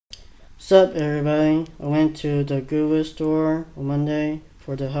What's up, everybody? I went to the Goodwill store on Monday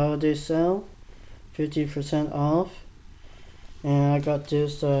for the holiday sale, 50% off, and I got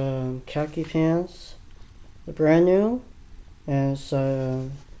this khaki pants, brand new, and it's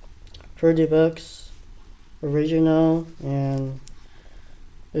 $30 original, and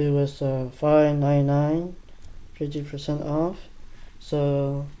it was $5.99, 50% off.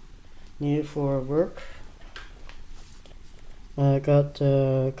 So need it for work. I got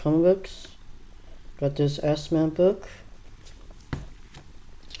the comic books. Got this S-Man book,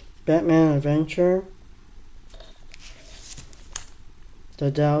 Batman Adventure, The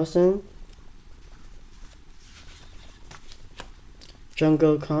Thousand,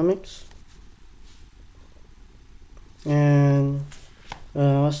 Jungle Comics, and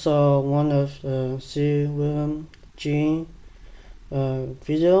I saw one of C. William G.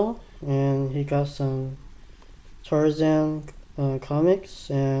 Video, and he got some Tarzan comics,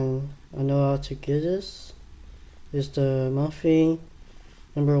 and I know how to get this. It's the monthly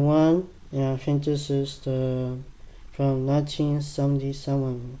 #1, and I think this is from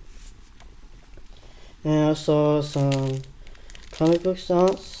 1977. And I saw some comic book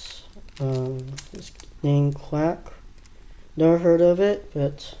songs. It's named Quack. Never heard of it,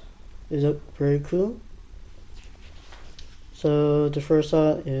 but it looked very cool. So the first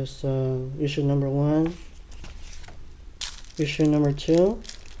lot is issue #1, issue #2,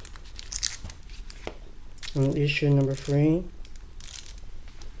 and issue #3.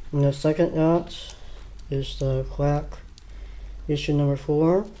 And the second lot is the Quack, issue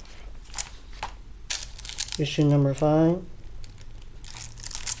 #4, issue #5,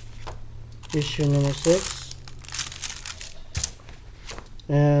 issue #6,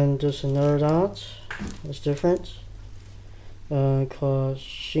 and there's another lot. It's different. Called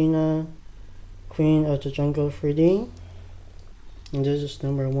Sheena, Queen of the Jungle 3D, and this is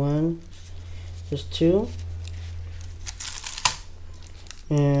 #1. There's 2,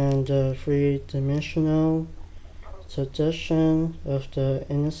 and three-dimensional suggestion of the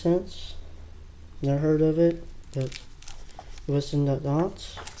Innocents. Never heard of it, but it was in that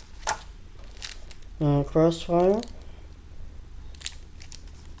lot. Crossfire,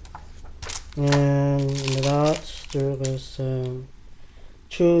 and in the lot there was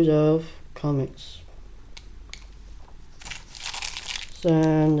True Love comics.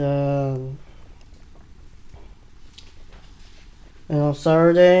 And on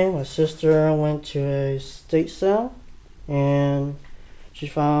Saturday, my sister went to a estate sale, and she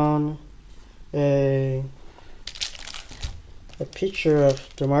found a picture of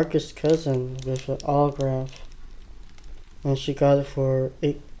DeMarcus' cousin with an autograph, and she got it for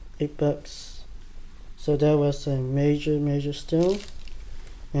 $8. So that was a major steal,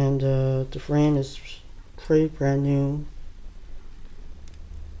 and the frame is pretty brand new.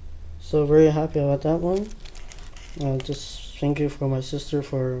 So very happy about that one. Just thank you for my sister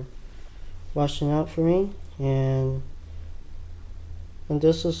for watching out for me, and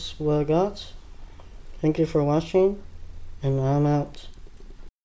this is what I got. Thank you for watching, and I'm out.